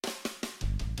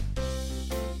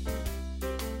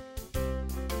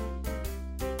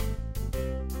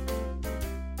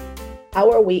how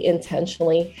are we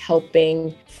intentionally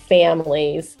helping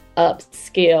families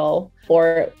upskill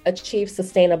or achieve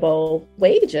sustainable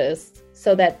wages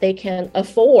so that they can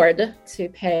afford to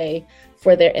pay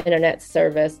for their internet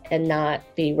service and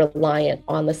not be reliant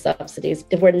on the subsidies.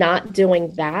 If we're not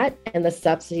doing that and the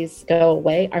subsidies go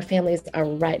away, our families are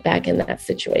right back in that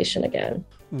situation again.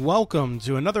 Welcome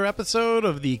to another episode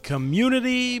of the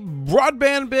Community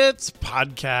Broadband Bits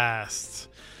podcast.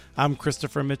 I'm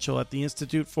Christopher Mitchell at the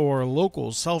Institute for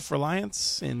Local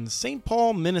Self-Reliance in St.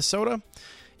 Paul, Minnesota.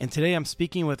 And today I'm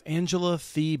speaking with Angela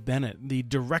Thie Bennett, the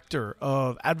Director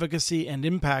of Advocacy and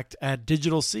Impact at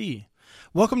Digital C.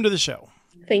 Welcome to the show.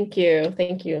 Thank you.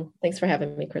 Thanks for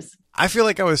having me, Chris. I feel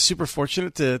like I was super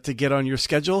fortunate to get on your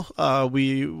schedule.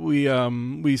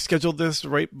 We scheduled this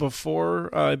right before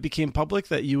it became public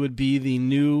that you would be the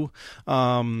new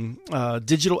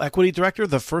digital equity director,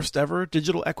 the first ever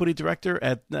digital equity director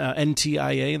at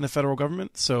NTIA in the federal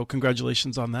government. So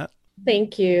congratulations on that.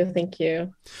 Thank you.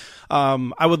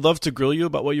 I would love to grill you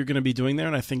about what you're going to be doing there,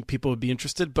 and I think people would be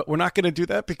interested, but we're not going to do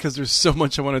that because there's so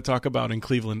much I want to talk about in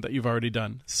Cleveland that you've already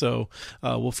done. So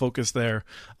we'll focus there.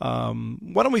 Why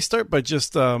don't we start by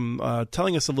just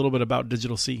telling us a little bit about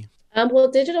Digital C?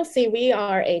 Well, Digital C, we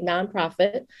are a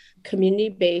nonprofit,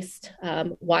 community-based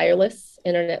wireless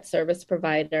internet service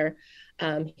provider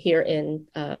here in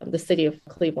the city of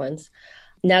Cleveland.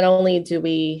 Not only do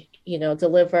we,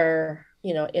 deliver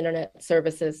internet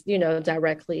services,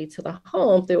 directly to the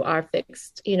home through our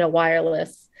fixed,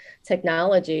 wireless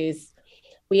technologies,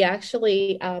 we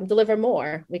actually deliver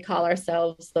more. We call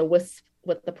ourselves the WISP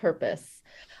with the purpose,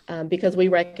 because we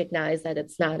recognize that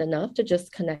it's not enough to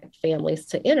just connect families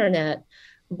to internet,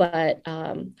 but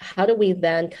how do we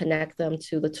then connect them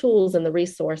to the tools and the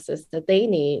resources that they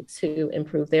need to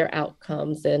improve their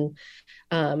outcomes? And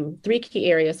three key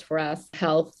areas for us: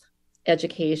 health,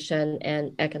 education,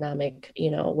 and economic,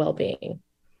 well-being.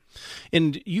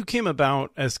 And you came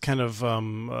about as kind of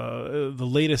the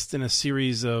latest in a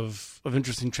series of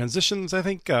interesting transitions, I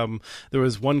think. There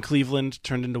was one Cleveland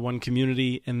turned into one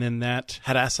community, and then that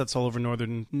had assets all over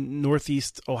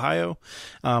northeast Ohio.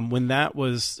 When that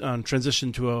was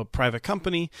transitioned to a private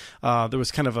company, there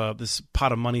was kind of this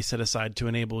pot of money set aside to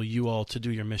enable you all to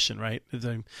do your mission, right?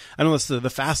 I know that's the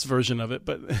fast version of it,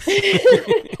 but...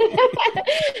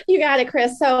 You got it,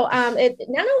 Chris. So it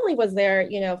not only was there,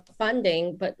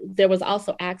 funding, but there was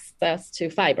also access to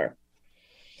fiber.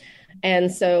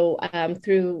 And so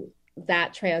through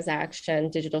that transaction,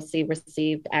 Digital C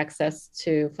received access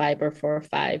to fiber for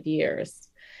 5 years.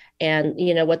 And,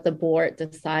 what the board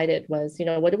decided was,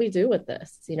 what do we do with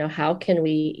this? How can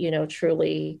we,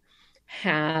 truly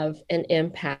have an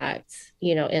impact,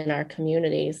 in our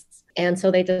communities? And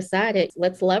so they decided,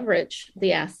 let's leverage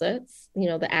the assets,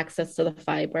 the access to the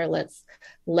fiber. Let's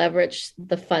leverage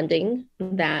the funding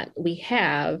that we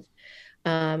have,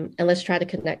 and let's try to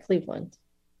connect Cleveland.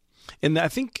 And I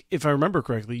think, if I remember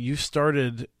correctly, you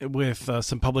started with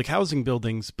some public housing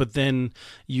buildings, but then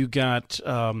you got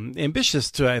ambitious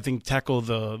to, I think, tackle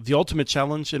the ultimate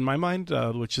challenge in my mind,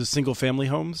 which is single family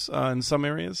homes in some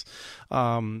areas.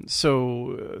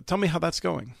 So tell me how that's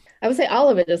going. I would say all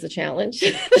of it is a challenge.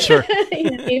 Sure.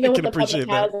 Even with the public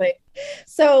housing.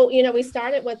 So, we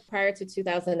started with, prior to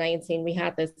 2019, we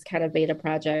had this kind of beta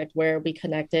project where we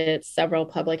connected several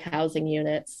public housing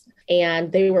units,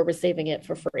 and they were receiving it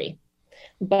for free.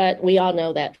 But we all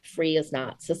know that free is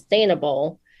not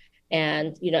sustainable.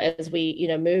 And, as we,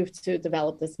 moved to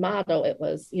develop this model, it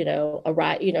was,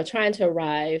 trying to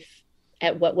arrive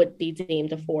at what would be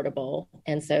deemed affordable.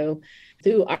 And so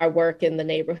through our work in the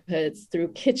neighborhoods, through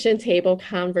kitchen table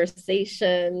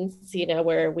conversations,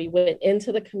 where we went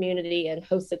into the community and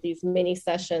hosted these mini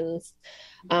sessions,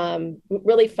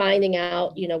 really finding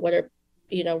out, what are,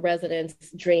 residents'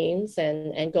 dreams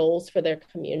and goals for their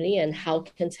community, and how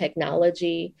can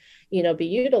technology, be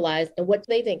utilized, and what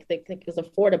they think is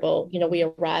affordable. We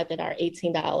arrived at our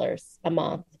 $18 a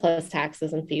month plus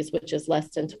taxes and fees, which is less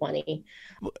than $20.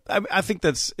 I think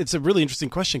it's a really interesting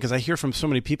question, because I hear from so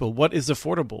many people, what is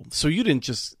affordable? So you didn't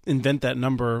just invent that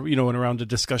number, and around a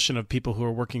discussion of people who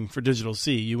are working for Digital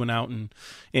C, you went out and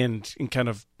kind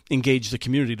of engaged the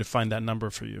community to find that number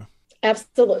for you.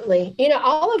 Absolutely.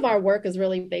 All of our work is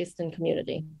really based in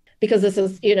community, because this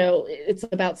is, it's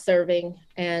about serving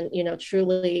and,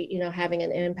 truly, having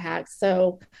an impact.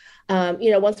 So,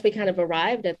 once we kind of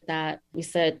arrived at that, we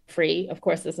said free, of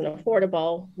course, isn't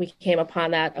affordable. We came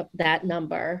upon that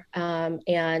number.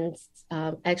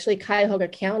 Actually, Cuyahoga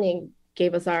County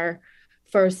gave us our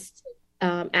first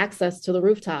access to the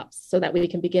rooftops so that we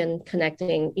can begin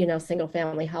connecting, single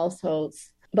family households.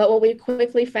 But what we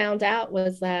quickly found out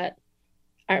was that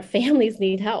our families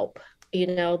need help.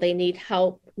 They need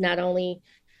help not only,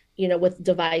 with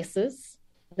devices,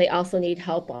 they also need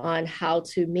help on how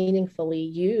to meaningfully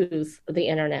use the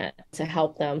internet to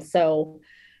help them. So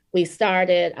we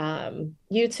started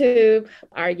YouTube.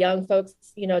 Our young folks,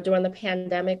 during the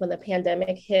pandemic, when the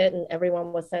pandemic hit and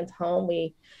everyone was sent home,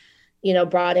 we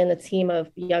brought in a team of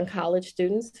young college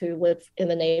students who live in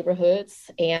the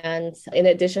neighborhoods. And in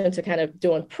addition to kind of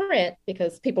doing print,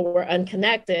 because people were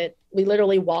unconnected, we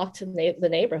literally walked to the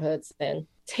neighborhoods and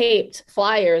taped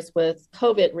flyers with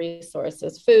COVID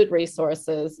resources, food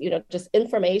resources, just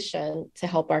information to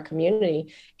help our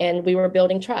community. And we were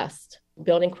building trust,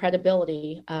 building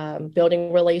credibility,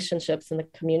 building relationships in the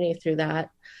community through that.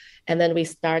 And then we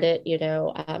started,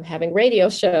 having radio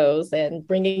shows and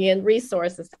bringing in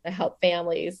resources to help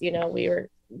families. We were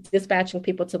dispatching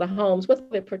people to the homes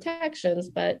with protections,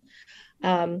 but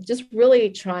just really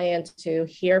trying to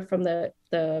hear from the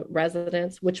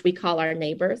residents, which we call our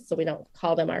neighbors. So we don't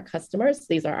call them our customers.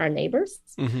 These are our neighbors.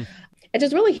 Mm-hmm. And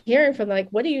just really hearing from them, like,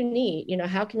 what do you need?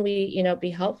 How can we, be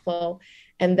helpful?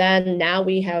 And then now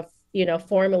we have,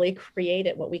 formally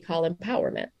created what we call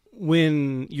empowerment.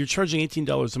 When you're charging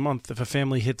 $18 a month, if a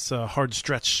family hits a hard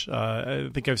stretch, I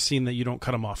think I've seen that you don't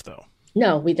cut them off, though.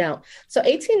 No, we don't. So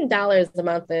 $18 a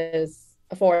month is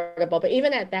affordable. But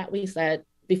even at that, we said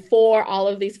before all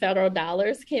of these federal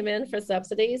dollars came in for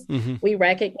subsidies, mm-hmm. we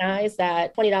recognize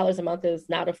that $20 a month is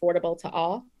not affordable to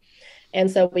all. And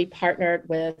so we partnered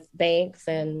with banks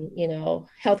and,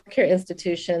 healthcare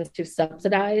institutions to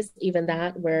subsidize even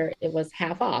that, where it was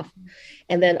half off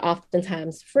and then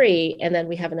oftentimes free. And then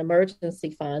we have an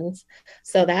emergency fund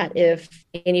so that if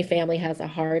any family has a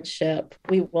hardship,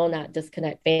 we will not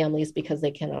disconnect families because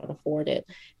they cannot afford it.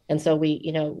 And so we,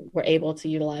 we're able to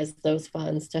utilize those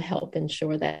funds to help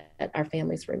ensure that our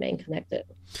families remain connected.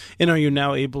 And are you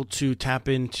now able to tap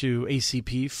into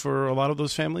ACP for a lot of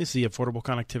those families, the Affordable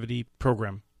Connectivity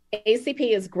Program?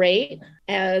 ACP is great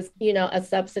as, a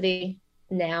subsidy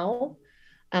now.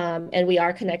 And we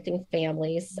are connecting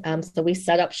families. So we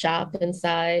set up shop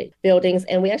inside buildings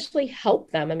and we actually help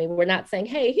them. I mean, we're not saying,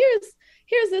 hey,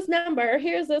 here's this number,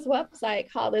 here's this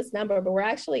website, call this number, but we're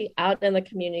actually out in the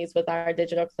communities with our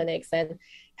digital clinics and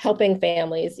helping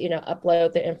families,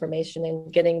 upload their information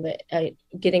and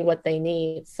getting what they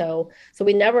need. So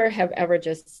we never have ever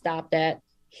just stopped at,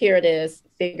 here it is,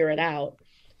 figure it out.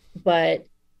 But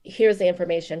here's the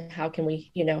information. How can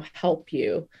we, help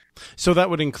you? So that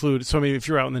would include, if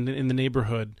you're out in the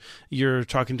neighborhood, you're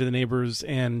talking to the neighbors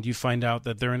and you find out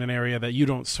that they're in an area that you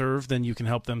don't serve, then you can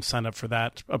help them sign up for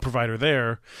that, a provider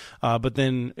there. But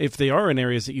then if they are in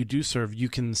areas that you do serve, you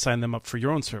can sign them up for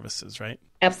your own services, right?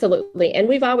 Absolutely. And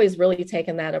we've always really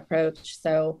taken that approach.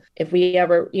 So if we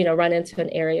ever, run into an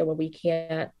area where we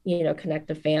can't,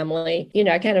 connect a family,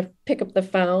 I kind of pick up the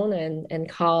phone and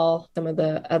call some of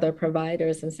the other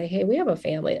providers and say, hey, we have a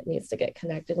family that needs to get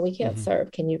connected and we can't mm-hmm.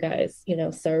 serve. Can you guys,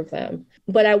 serve them?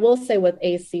 But I will say with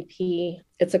ACP,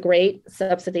 it's a great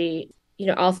subsidy.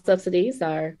 All subsidies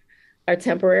are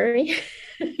temporary.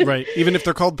 Right. Even if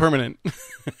they're called permanent.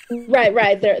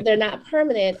 Right. They're not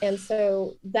permanent. And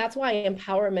so that's why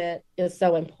empowerment is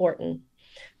so important,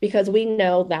 because we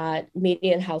know that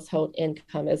median household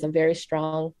income is a very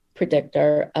strong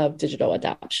predictor of digital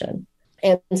adoption.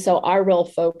 And so our real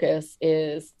focus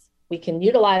is we can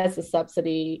utilize the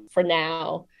subsidy for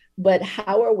now, but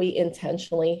how are we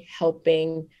intentionally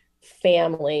helping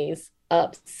families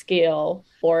upskill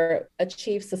or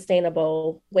achieve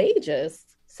sustainable wages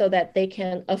so that they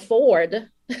can afford,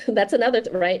 that's another,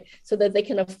 right? So that they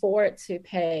can afford to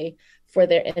pay for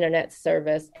their internet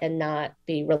service and not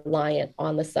be reliant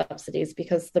on the subsidies.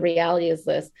 Because the reality is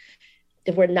this,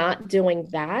 if we're not doing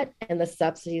that and the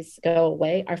subsidies go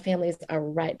away, our families are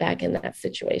right back in that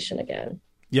situation again.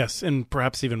 Yes, and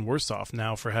perhaps even worse off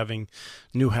now for having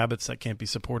new habits that can't be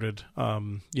supported,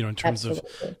 in terms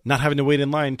Absolutely. Of not having to wait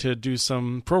in line to do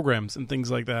some programs and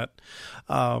things like that.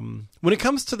 When it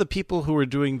comes to the people who are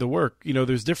doing the work,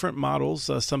 there's different models.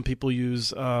 Some people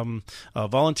use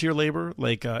volunteer labor,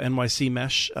 like NYC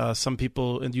Mesh. Some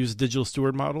people use digital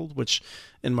steward model, which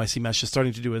NYC Mesh is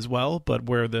starting to do as well, but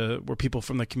where people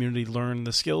from the community learn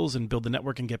the skills and build the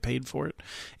network and get paid for it.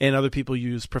 And other people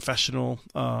use professional,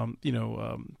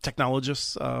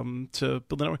 technologists to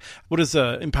build the network. What does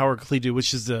Empower do,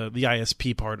 which is the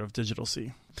ISP part of Digital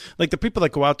C? Like the people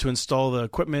that go out to install the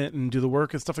equipment and do the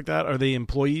work and stuff like that, are they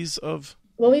employees of?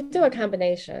 Well, we do a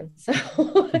combination.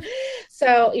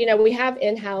 So, we have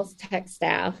in-house tech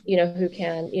staff, who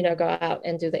can, go out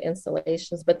and do the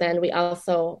installations, but then we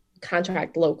also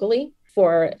contract locally.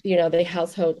 for, the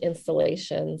household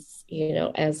installations,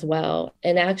 as well.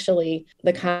 And actually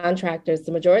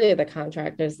the majority of the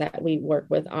contractors that we work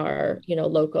with are,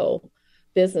 local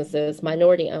businesses,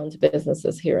 minority owned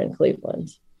businesses here in Cleveland.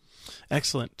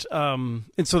 Excellent. And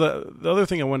so the other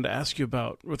thing I wanted to ask you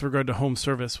about with regard to home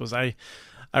service was I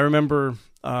remember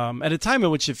at a time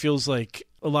in which it feels like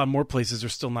a lot more places are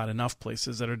still not enough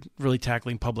places that are really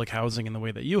tackling public housing in the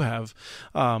way that you have.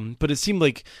 But it seemed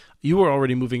like you were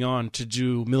already moving on to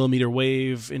do millimeter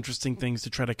wave, interesting things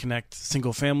to try to connect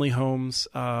single family homes.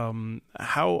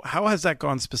 How has that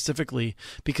gone specifically?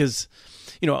 Because,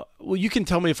 well, you can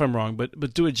tell me if I'm wrong,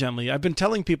 but do it gently. I've been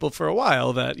telling people for a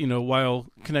while that, while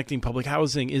connecting public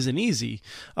housing isn't easy,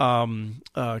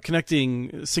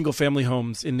 connecting single family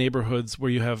homes in neighborhoods where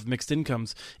you have mixed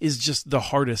incomes is just the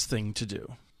hardest thing to do.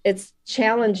 It's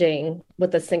challenging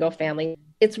with a single family.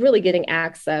 It's really getting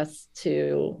access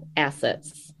to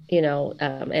assets,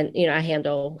 I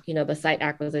handle, the site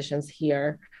acquisitions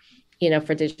here,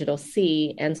 for Digital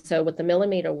C. And so with the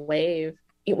millimeter wave,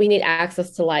 we need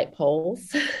access to light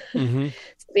poles Mm-hmm.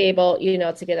 to be able,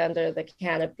 to get under the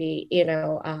canopy,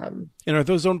 And are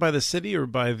those owned by the city or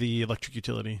by the electric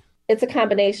utility? It's a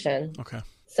combination. Okay.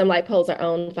 Some light poles are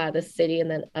owned by the city and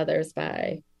then others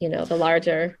by, the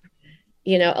larger,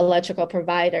 electrical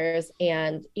providers.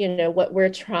 And, what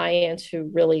we're trying to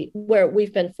where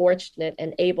we've been fortunate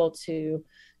and able to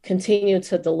continue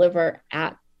to deliver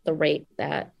at the rate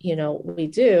that, we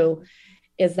do,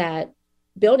 is that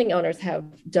building owners have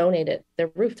donated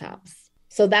their rooftops.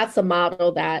 So that's a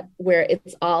model where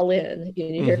it's all in.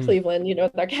 You hear Cleveland,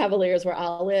 the Cavaliers were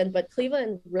all in, but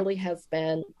Cleveland really has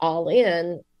been all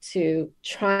in to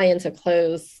trying to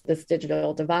close this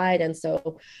digital divide. And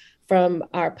so from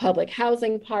our public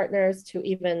housing partners to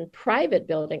even private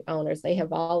building owners, they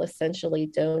have all essentially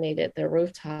donated their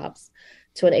rooftops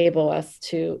to enable us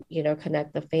to,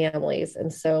 connect the families.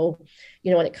 And so,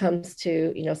 when it comes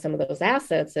to, some of those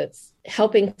assets, it's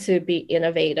helping to be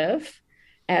innovative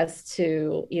as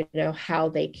to, how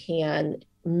they can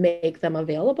make them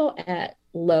available at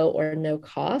low or no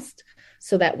cost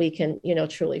so that we can,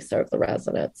 truly serve the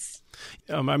residents.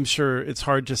 I'm sure it's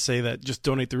hard to say that just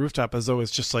donate the rooftop as though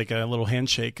it's just like a little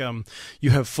handshake. You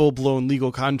have full-blown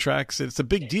legal contracts. It's a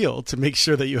big deal to make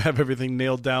sure that you have everything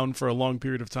nailed down for a long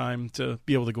period of time to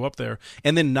be able to go up there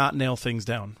and then not nail things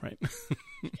down, right?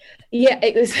 Yeah,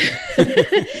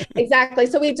 exactly.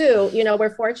 So we do,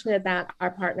 we're fortunate that our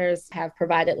partners have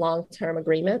provided long-term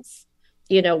agreements,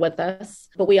 with us,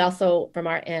 but we also, from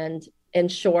our end,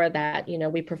 ensure that,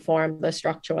 we perform the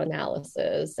structural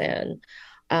analysis and,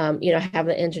 have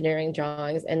the engineering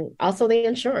drawings and also the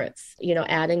insurance,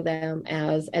 adding them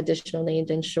as additional named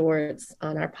insureds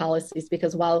on our policies,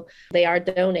 because while they are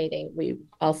donating, we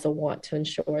also want to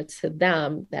ensure to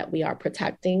them that we are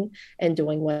protecting and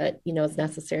doing what, is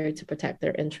necessary to protect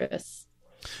their interests.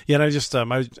 Yeah, and I just I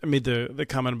made the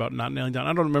comment about not nailing down.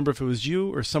 I don't remember if it was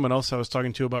you or someone else I was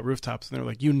talking to about rooftops, and they were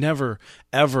like, "You never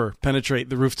ever penetrate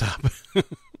the rooftop."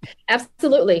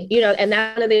 Absolutely. And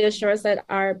that's one of the assurance that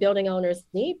our building owners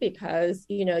need, because,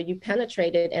 you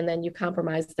penetrate it and then you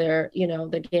compromise their,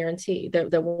 the guarantee,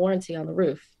 the warranty on the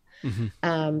roof.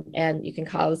 Mm-hmm. And you can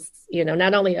cause,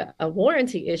 not only a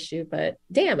warranty issue, but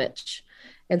damage.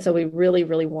 And so we really,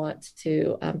 really want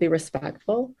to be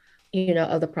respectful,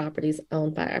 of the properties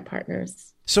owned by our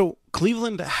partners. So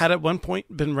Cleveland had at one point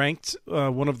been ranked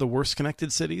one of the worst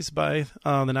connected cities by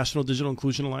the National Digital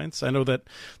Inclusion Alliance. I know that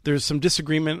there's some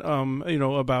disagreement,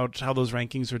 about how those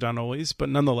rankings are done always, but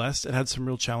nonetheless, it had some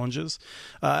real challenges.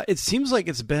 It seems like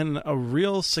it's been a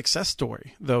real success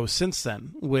story, though, since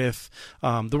then, with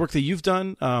the work that you've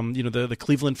done. The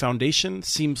Cleveland Foundation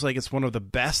seems like it's one of the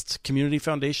best community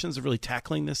foundations of really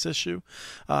tackling this issue.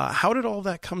 How did all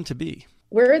that come to be?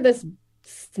 We're this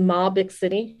small, big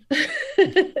city.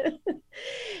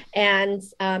 And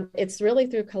it's really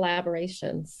through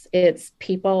collaborations. It's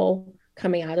people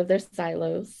coming out of their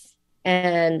silos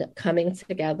and coming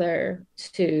together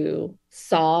to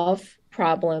solve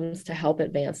problems to help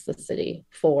advance the city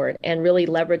forward and really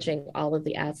leveraging all of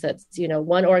the assets.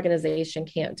 One organization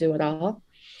can't do it all.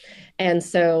 And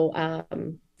so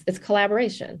it's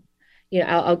collaboration.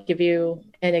 I'll give you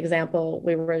an example.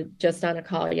 We were just on a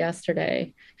call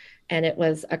yesterday, and it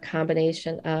was a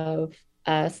combination of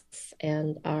us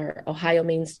and our Ohio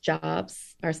Means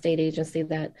Jobs, our state agency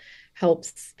that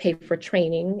helps pay for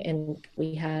training. And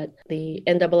we had the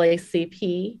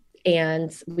NAACP,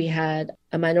 and we had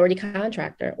a minority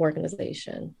contractor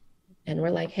organization. And we're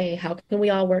like, hey, how can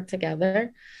we all work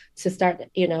together to start,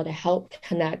 to help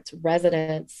connect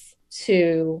residents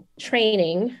to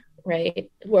training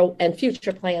right? Well, and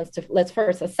future plans to let's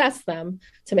first assess them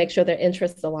to make sure their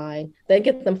interests align, then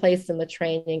get them placed in the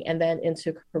training and then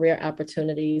into career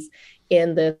opportunities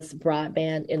in this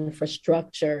broadband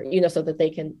infrastructure, so that they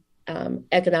can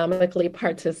economically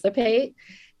participate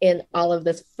in all of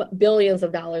this billions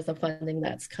of dollars of funding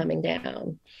that's coming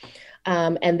down.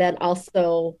 And then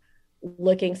also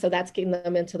so that's getting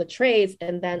them into the trades,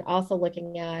 and then also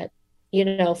looking at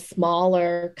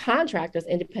smaller contractors,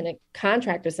 independent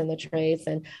contractors in the trades,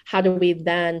 and how do we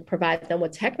then provide them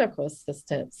with technical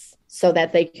assistance so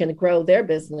that they can grow their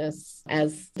business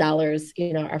as dollars,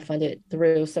 are funded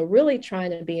through. So really trying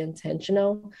to be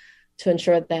intentional to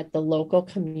ensure that the local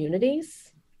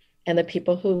communities and the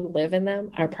people who live in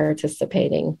them are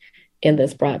participating in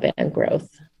this broadband growth.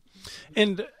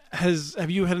 And have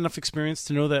you had enough experience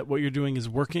to know that what you're doing is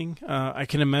working? I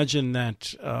can imagine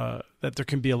that there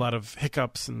can be a lot of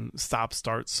hiccups and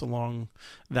stop-starts along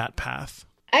that path.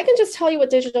 I can just tell you what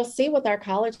Digital C with our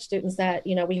college students that,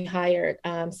 we hired.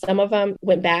 Some of them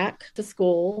went back to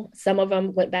school. Some of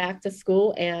them went back to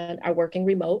school and are working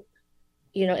remote,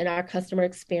 in our customer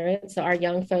experience. So our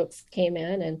young folks came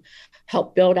in and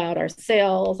helped build out our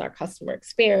sales, our customer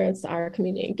experience, our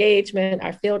community engagement,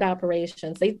 our field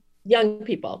operations. Young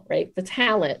people, right? The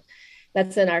talent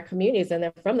that's in our communities, and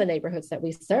they're from the neighborhoods that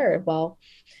we serve. Well,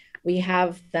 we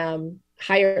have them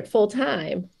hired full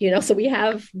time, so we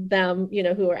have them,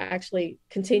 who are actually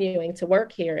continuing to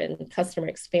work here in customer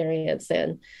experience.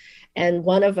 And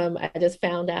one of them, I just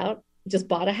found out, just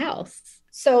bought a house.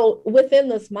 So within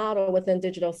this model, within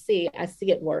Digital C, I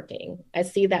see it working. I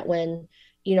see that when,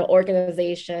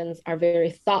 organizations are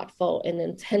very thoughtful and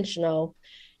intentional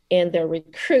in their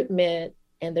recruitment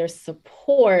and their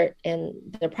support and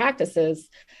their practices,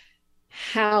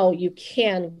 how you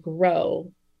can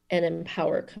grow and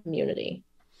empower community.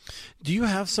 Do you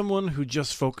have someone who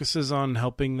just focuses on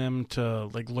helping them to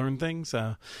learn things?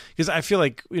 Because I feel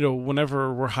like,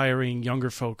 whenever we're hiring younger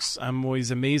folks, I'm always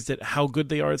amazed at how good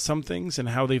they are at some things and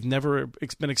how they've never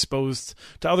been exposed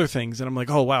to other things. And I'm like,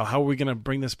 oh, wow, how are we going to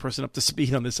bring this person up to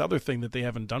speed on this other thing that they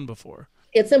haven't done before?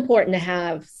 It's important to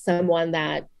have someone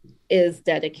that is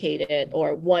dedicated,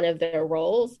 or one of their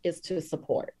roles is to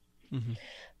support. Mm-hmm.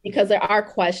 Because there are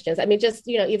questions. I mean, just,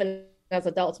 even as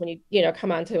adults, when you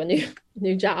come onto a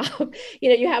new job,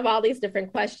 you have all these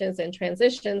different questions and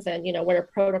transitions, and, what are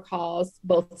protocols,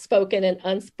 both spoken and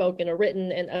unspoken, or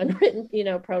written and unwritten,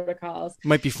 protocols.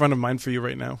 Might be front of mind for you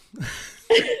right now.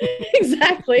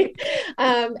 Exactly.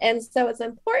 And so it's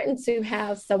important to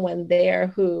have someone there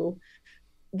who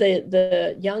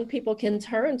the young people can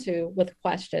turn to with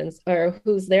questions, or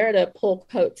who's there to pull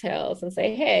coattails and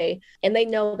say, hey, and they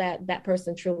know that that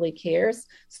person truly cares.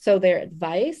 So their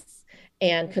advice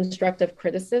and constructive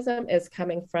criticism is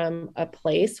coming from a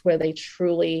place where they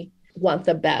truly want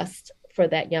the best for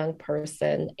that young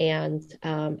person, and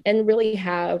really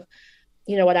have,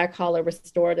 what I call a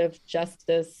restorative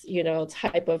justice,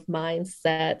 type of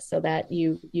mindset, so that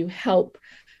you help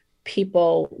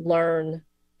people learn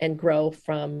and grow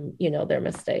from, their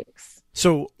mistakes.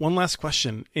 So one last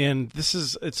question, and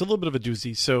it's a little bit of a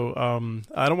doozy. So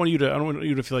I don't want you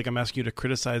to feel like I'm asking you to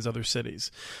criticize other cities.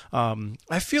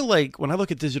 I feel like when I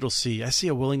look at Digital C, I see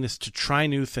a willingness to try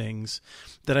new things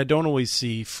that I don't always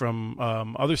see from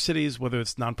other cities, whether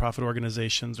it's nonprofit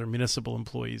organizations or municipal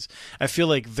employees. I feel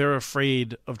like they're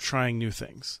afraid of trying new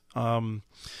things. Do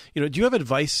you have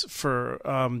advice for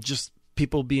just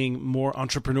people being more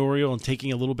entrepreneurial and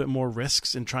taking a little bit more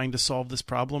risks in trying to solve this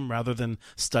problem rather than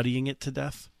studying it to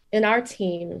death? In our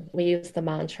team, we use the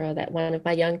mantra that one of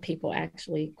my young people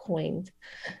actually coined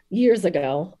years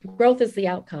ago: growth is the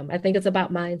outcome. I think it's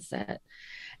about mindset.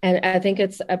 And I think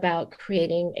it's about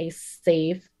creating a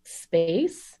safe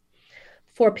space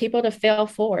for people to fail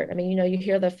forward. I mean, you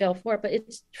hear the fail forward, but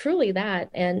it's truly that.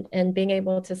 And being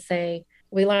able to say,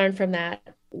 we learned from that.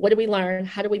 What did we learn?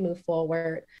 How do we move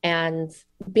forward? And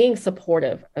being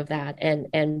supportive of that,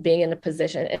 and being in a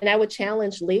position. And I would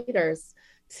challenge leaders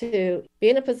to be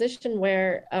in a position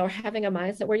where, or having a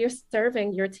mindset where you're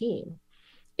serving your team.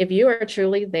 If you are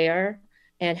truly there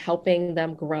and helping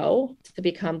them grow to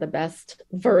become the best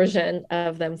version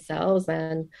of themselves,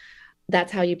 and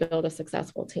that's how you build a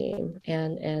successful team,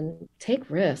 and take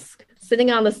risk.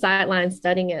 Sitting on the sidelines,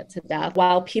 studying it to death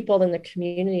while people in the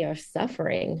community are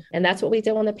suffering. And that's what we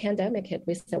did when the pandemic hit.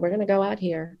 We said, we're going to go out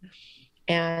here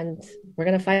and we're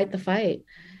going to fight the fight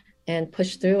and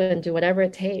push through and do whatever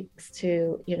it takes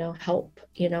to, help,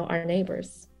 our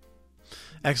neighbors.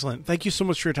 Excellent. Thank you so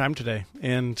much for your time today.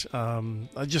 And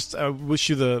I wish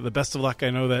you the best of luck. I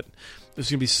know that there's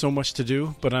going to be so much to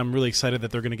do, but I'm really excited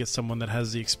that they're going to get someone that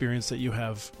has the experience that you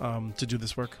have to do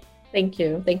this work. Thank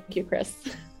you. Thank you, Chris.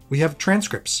 We have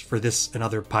transcripts for this and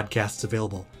other podcasts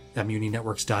available at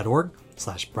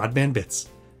muninetworks.org/broadbandbits.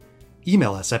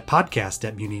 Email us at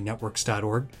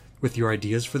podcast@muninetworks.org with your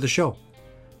ideas for the show.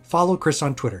 Follow Chris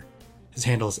on Twitter. His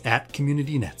handle is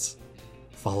 @CommunityNets.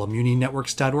 Follow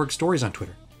muninetworks.org stories on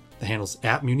Twitter. The handle's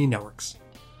 @muninetworks.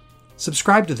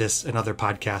 Subscribe to this and other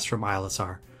podcasts from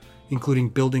ILSR, including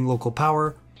Building Local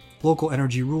Power, Local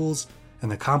Energy Rules,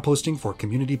 and the Composting for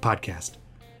Community podcast.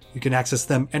 You can access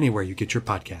them anywhere you get your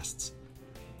podcasts.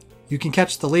 You can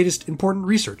catch the latest important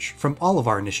research from all of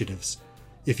our initiatives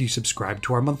if you subscribe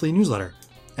to our monthly newsletter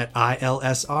at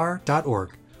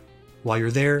ilsr.org. While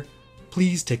you're there,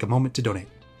 please take a moment to donate.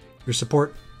 Your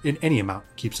support in any amount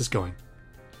keeps us going.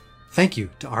 Thank you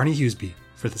to Arnie Hughesby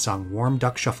for the song Warm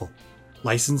Duck Shuffle,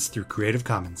 licensed through Creative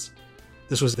Commons.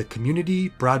 This was the Community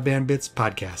Broadband Bits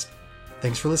podcast.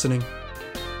 Thanks for listening.